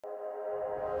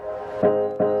The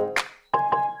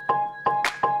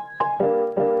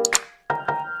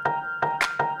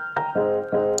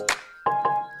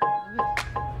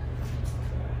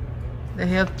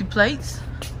healthy plates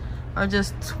are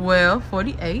just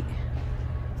 $12.48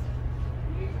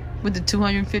 with the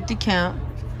 250 count.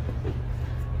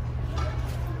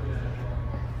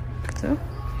 So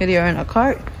here they are in a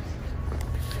cart.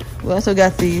 We also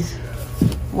got these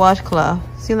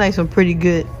washcloths. Seem like some pretty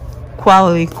good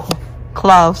quality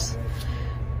cloths.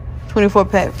 24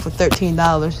 pack for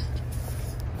 $13.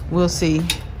 We'll see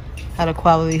how the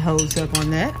quality holds up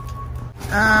on that.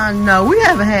 No, we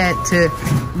haven't had to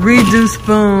redo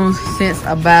spoons since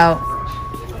about,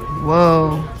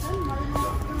 whoa.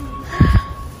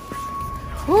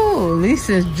 Ooh, at least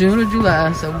since June or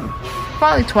July. So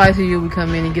probably twice a year we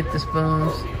come in and get the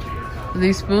spoons.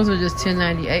 These spoons are just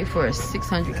 $10.98 for a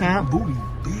 600 count. Booty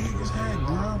big as heck,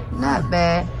 girl. Not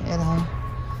bad at all.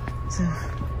 So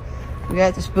we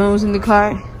got the spoons in the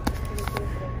cart,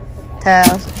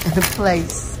 towels, and the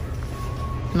plates.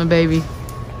 My baby.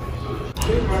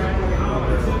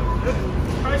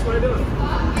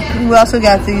 We also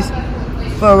got these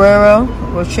Ferrero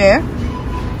Rocher.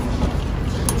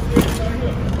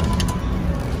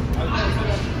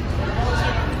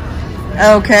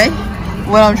 Okay,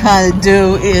 what I'm trying to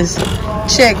do is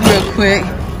check real quick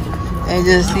and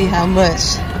just see how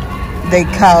much they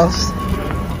cost.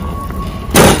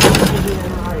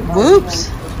 Whoops.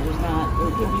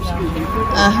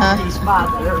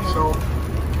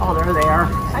 Oh, there they are.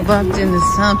 Bumped into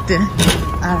something.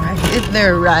 Alright,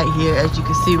 they're right here. As you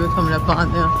can see, we're coming up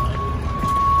on them.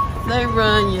 They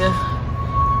run you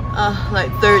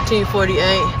like $13.48,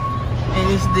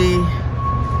 and it's the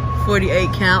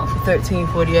 48 count for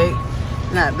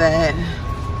 $13.48. Not bad.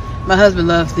 My husband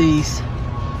loves these.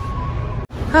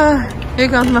 Here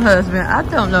comes my husband. I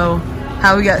don't know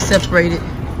how we got separated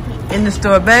in the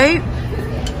store, babe.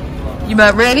 You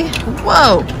about ready?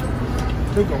 Whoa.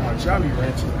 Look on my Jolly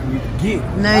Ranchers I need to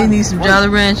get. Now you need some Jolly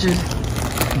Ranchers.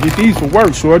 Get these for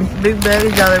work, shorty. Big bag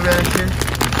of Jolly Ranchers.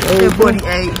 They're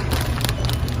 48.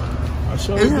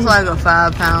 This is like a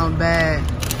 5-pound bag.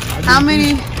 How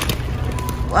many?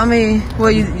 I mean,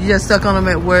 well, you just stuck on them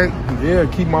at work? Yeah,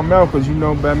 keep my mouth, because you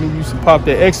know, I mean, used to pop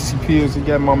that ecstasy pills and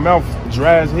got my mouth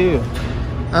dry as hell.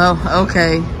 Oh,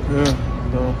 okay. Yeah.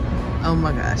 So. Oh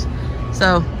my gosh.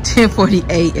 So,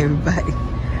 $10.48, everybody.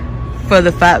 For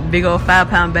the big old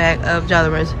 5-pound bag of Jolly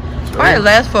Ranchers. Probably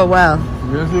last for a while.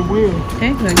 Yes, it will.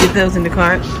 Okay, gonna get those in the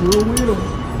cart. Sure will.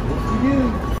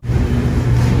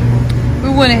 We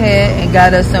went ahead and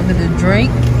got us something to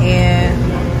drink and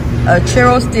a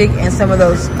churro stick and some of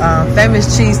those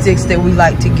famous cheese sticks that we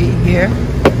like to get here.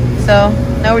 So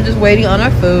now we're just waiting on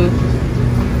our food.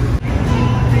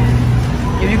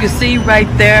 If you can see right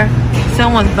there,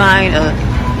 someone's buying a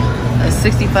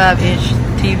 65-inch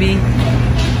TV.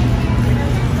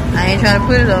 I ain't trying to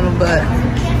put it on them, but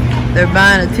they're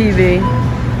buying a TV.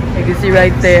 You can see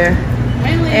right there.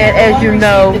 And as you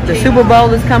know, the Super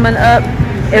Bowl is coming up.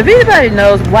 If anybody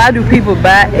knows, why do people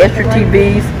buy extra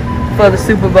TVs for the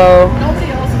Super Bowl?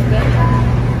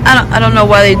 I don't know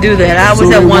why they do that. I always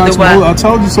have wondered why. I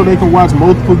told you, so they can watch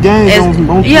multiple games on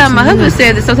multiple Yeah, my TVs. husband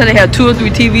said that sometimes they have 2 or 3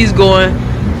 TVs going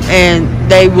and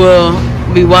they will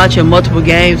be watching multiple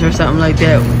games or something like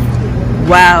that.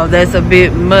 Wow, that's a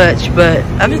bit much, but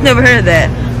I've just never heard of that.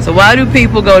 So why do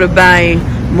people go to buying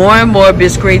more and more big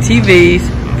screen TVs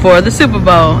for the Super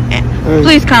Bowl? Hey.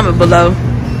 Please comment below.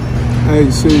 Hey,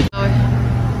 see,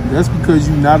 that's because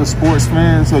you're not a sports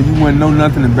fan, so you wouldn't know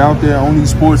nothing about that. Only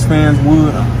sports fans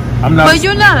would. I'm not. But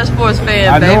you're not a sports fan, babe.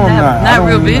 I know I'm not. Not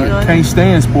real big. I can't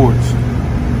stand sports.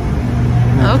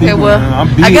 Okay, people, well,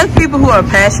 man, I guess people who are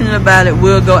passionate about it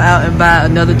will go out and buy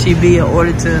another TV in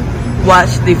order to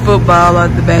watch the football or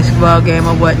the basketball game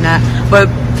or whatnot. But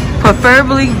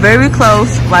preferably very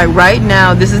close, like right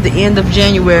now, this is the end of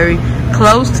January,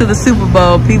 close to the Super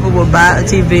Bowl, people will buy a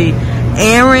TV.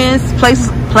 Aaron's,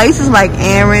 places like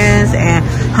Aaron's and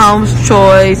Home's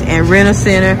Choice and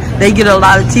Rent-A-Center, they get a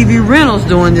lot of TV rentals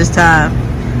during this time.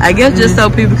 I guess just so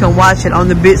people can watch it on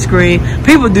the big screen.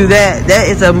 People do that. That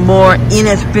is a more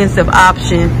inexpensive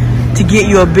option to get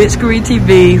you a big screen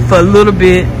TV for a little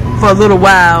bit, for a little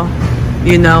while,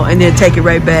 you know, and then take it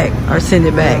right back or send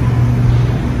it back.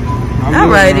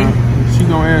 Alrighty. She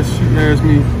ask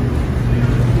me,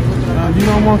 you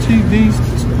don't want these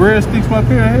breadsticks right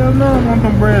there? Hell no, I want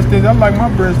them breadsticks. I like my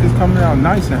breadsticks coming out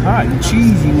nice and hot and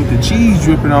cheesy with the cheese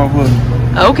dripping off of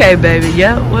them. Okay, baby.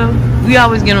 Yeah, well, we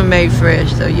always get them made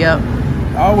fresh, so yep.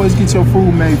 Always get your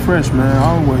food made fresh, man.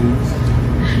 Always.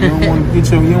 You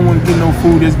don't want to get no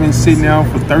food that's been sitting out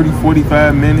for 30,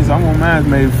 45 minutes. I want mine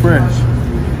made fresh.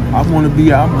 I want to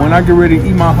be out. When I get ready to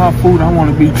eat my hot food, I want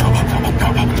to be.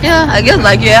 Yeah, I guess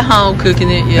like you're at home cooking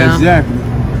it. Yeah. Exactly.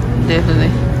 Definitely.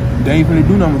 They ain't finna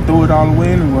do nothing but throw it all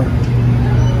away anyway.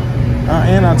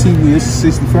 And our TV is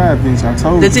 65 inch. I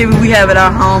told you. The TV we have at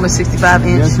our home is 65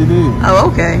 inch. Yes, it is. Oh,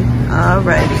 okay. All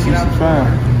right.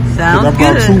 65. Sounds I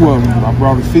brought good. 2 of them. I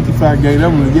brought a 55 gauge. That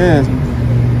one the gas,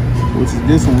 which is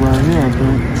this one right here. I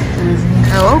think.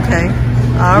 Oh, okay.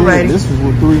 All righty. This was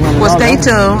what $300. Well, stay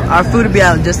tuned. Our food will be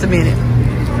out in just a minute.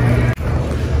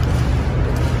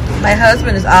 My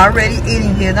husband is already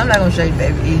eating his. I'm not gonna show you,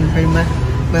 baby, eating pretty much,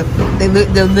 but they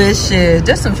look delicious.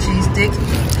 Just some cheese sticks,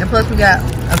 and plus we got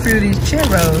a few of these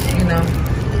churros. You know,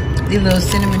 these little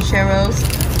cinnamon churros.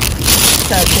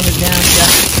 Try to put it down so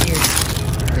y'all can see it.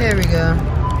 There we go.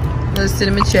 Little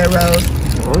cinnamon churros.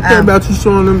 I don't care about you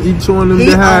showing them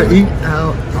how I eat.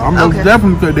 Oh, I'm okay.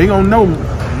 definitely, they gonna know.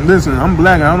 Listen, I'm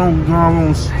black. I don't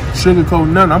gonna sugarcoat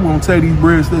nothing. I'm gonna take these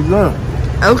breadsticks up.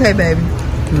 Okay, baby.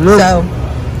 So,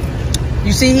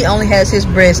 you see, he only has his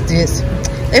breadsticks.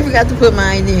 They forgot to put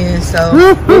mine in, so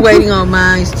we're waiting on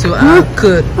mine to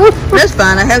cook. That's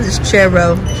fine. I have this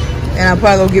churro, and I'll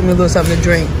probably go get me a little something to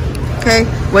drink. Okay,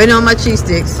 waiting on my cheese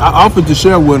sticks. I offered to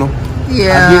share with him.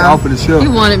 Yeah, I did offer to share.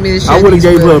 You wanted me to share. I would have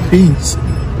gave her a piece.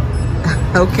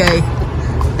 Okay,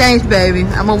 thanks, baby.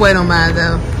 I'm gonna wait on mine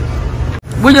though.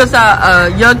 We just saw a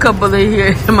young couple in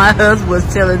here, and my husband was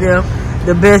telling them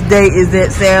the best date is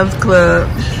at Sam's Club.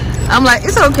 I'm like,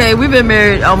 it's okay. We've been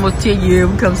married almost 10 years.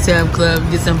 We come to Sam's Club,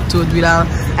 get some $2 or $3.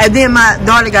 And then my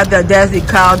daughter got the audacity to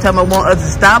call, telling me I want us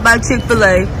to stop by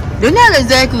Chick-fil-A. They're not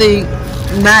exactly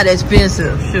not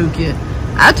expensive, shoot kid.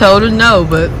 I told her no,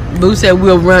 but Boo said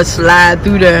we'll slide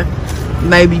through there,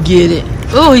 maybe get it.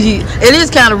 Oh, it is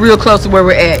kind of real close to where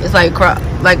we're at. It's like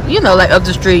you know, like up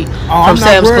the street from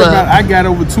Sam's Club. I got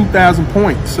over 2,000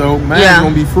 points, so mine's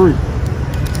gonna be free.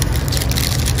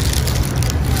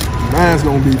 Mine's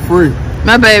gonna be free.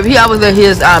 My baby, he always got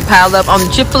his piled up on the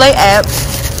Chick-fil-A app.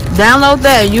 Download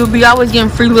that, and you'll be always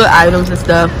getting free little items and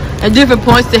stuff, and different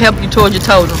points to help you towards your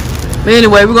total. But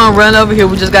anyway, we're gonna run over here.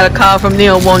 We just got a call from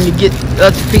them wanting to get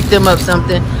us to pick them up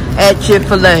something at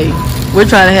Chick-fil-A. We're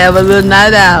trying to have a little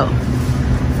night out.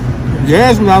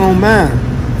 Yasmin not on mine.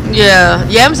 Yeah,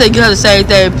 Yasmin said get her the same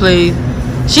thing, please.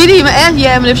 She didn't even ask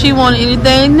Yasmin if she wanted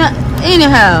anything.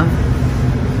 Anyhow,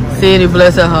 Cindy,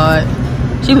 bless her heart.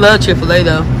 She loves Chick-fil-A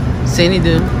though. Cindy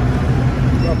do. So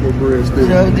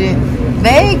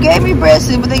they gave me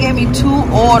breadsticks, but they gave me 2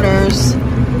 orders,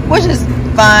 which is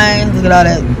fine. Look at all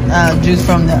that juice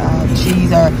from the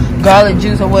cheese or garlic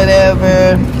juice or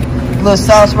whatever. Little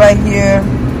sauce right here.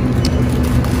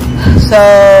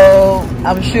 So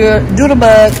I'm sure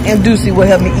Doodlebug and Deucey will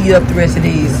help me eat up the rest of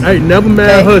these. Hey, never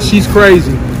mind her. She's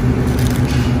crazy.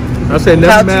 I said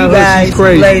never mind her. She's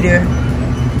crazy. Later.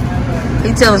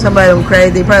 He telling somebody I'm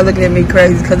crazy. They probably looking at me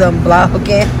crazy because I'm blocked.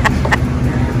 Okay.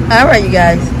 All right, you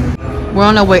guys. We're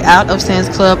on our way out of Sam's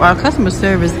Club. Our customer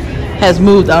service has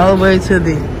moved all the way to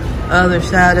the other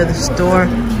side of the store,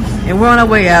 and we're on our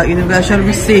way out. You know, gotta show the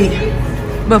receipt.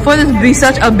 But for this to be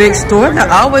such a big store, they're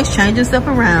always changing stuff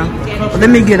around. But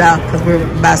let me get out because we're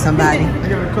by somebody.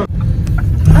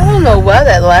 I don't know why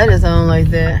that light is on like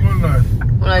that.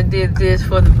 When I did this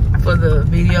for the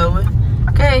video.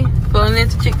 Okay, pulling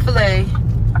into Chick-fil-A.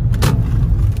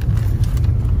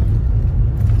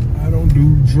 I don't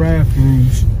do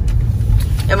drive-thrus.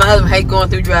 And my husband hates going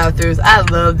through drive-thrus. I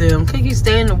love them. Can you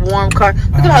stay in the warm car?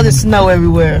 Look at all this snow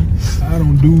everywhere. I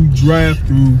don't do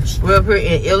drive-thrus. We're up here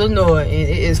in Illinois, and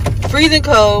it is freezing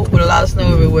cold with a lot of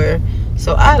snow everywhere.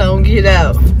 So I don't get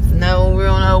out. Now we're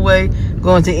on our way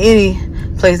going to any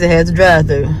place that has a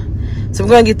drive-thru. So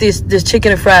we're gonna get this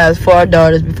chicken and fries for our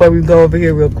daughters before we go over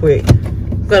here real quick.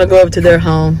 I'm gonna go over to their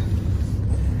home.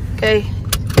 Okay,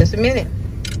 just a minute.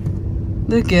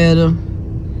 Look at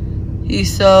him.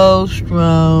 He's so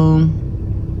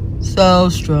strong. So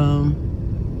strong.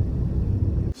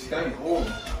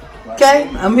 Okay,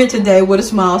 I'm here today with a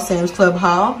small Sam's Club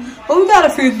haul. But we got a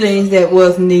few things that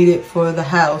was needed for the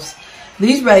house.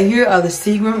 These right here are the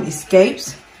Seagram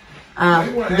Escapes.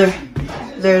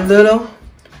 They're little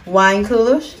wine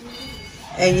coolers.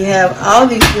 And you have all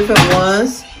these different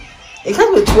ones. It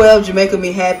comes with 12 Jamaica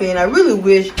Me Happy. And I really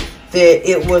wish that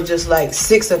it was just like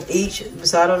 6 of each.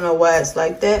 So I don't know why it's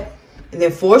like that. And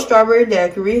then 4 strawberry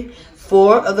daiquiri,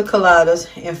 4 of the coladas,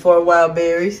 and 4 wild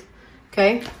berries.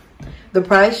 Okay. The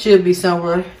price should be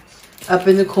somewhere up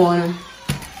in the corner.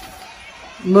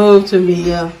 Move to me,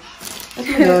 yeah. That's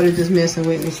my daughter just messing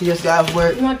with me. She just got off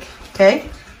work. Okay.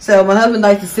 So my husband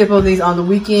likes to sip on these on the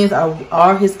weekends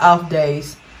or his off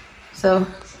days. So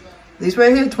these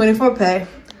right here, 24 pack.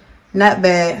 Not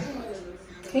bad.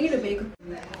 Can you get a bigger?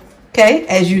 Okay,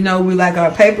 as you know, we like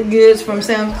our paper goods from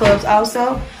Sam's Club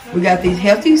also. We got these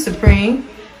hefty Supreme,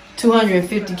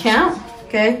 250 count,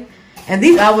 okay? And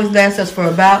these always last us for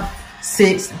about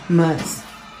 6 months.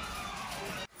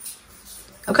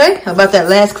 Okay, about that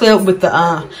last clip with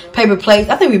the paper plates.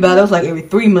 I think we buy those like every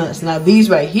 3 months. Now these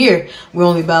right here, we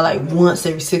only buy like once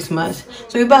every 6 months.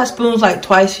 So we buy spoons like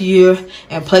twice a year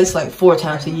and plates like 4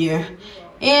 times a year.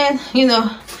 And, you know,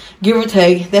 give or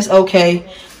take, that's okay.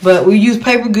 But we use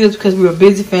paper goods because we're a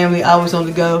busy family, always on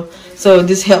the go. So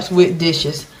this helps with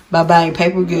dishes by buying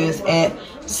paper goods at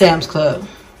Sam's Club.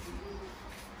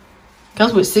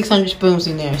 Comes with 600 spoons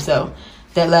in there, so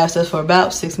that lasts us for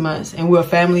about 6 months. And we're a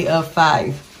family of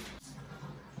 5.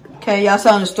 Okay, y'all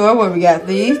saw in the store where we got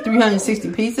these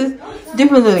 360 pieces,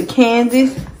 different little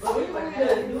candies.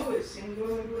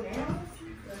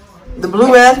 The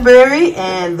blue raspberry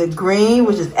and the green,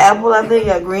 which is apple, I think.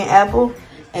 Got green apple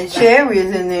and cherry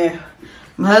is in there.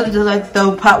 My husband just like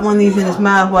to pop one of these in his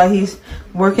mouth while he's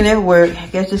working at work. I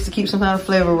guess just to keep some kind of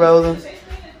flavor rolling.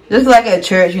 Just like at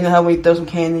church, you know how when you throw some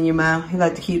candy in your mouth, he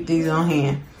like to keep these on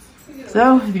hand.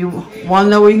 So if you want to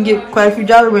know where you can get quite a few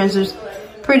Jolly Ranchers,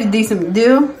 pretty decent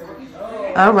deal.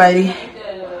 Alrighty.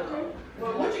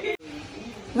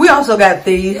 We also got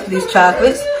these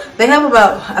chocolates. They have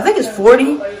about, I think it's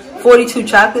 42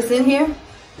 chocolates in here.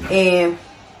 And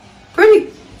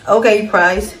pretty okay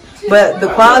price, but the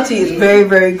quality is very,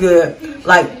 very good.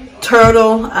 Like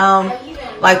turtle,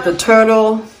 like the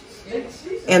turtle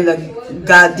and the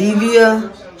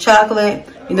Godiva chocolate.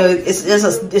 You know, it's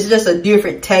just a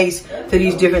different taste to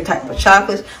these different types of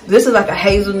chocolates. This is like a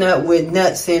hazelnut with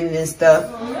nuts in it and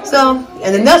stuff. So,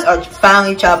 and the nuts are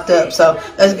finely chopped up, so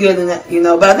that's good in that, you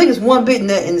know. But I think it's one big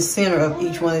nut in the center of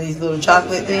each one of these little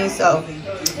chocolate things. So,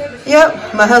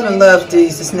 yep, my husband loves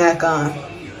these to snack on.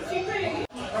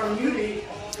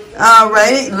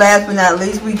 Alright, last but not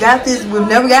least, we got this. We've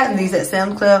never gotten these at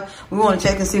Sam's Club. We want to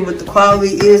check and see what the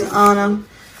quality is on them.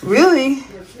 Really,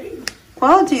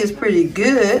 quality is pretty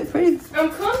good, pretty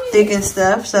thick and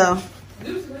stuff. So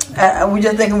we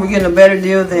just thinking we're getting a better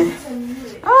deal than,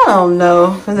 I don't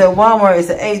know, because at Walmart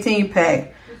it's an 18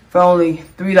 pack for only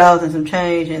 $3 and some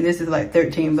change, and this is like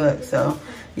 13 bucks. So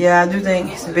yeah, I do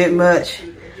think it's a bit much.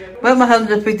 But my husband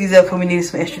just picked these up because we needed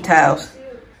some extra towels.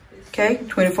 Okay,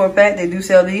 24 pack. They do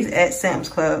sell these at Sam's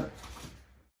Club.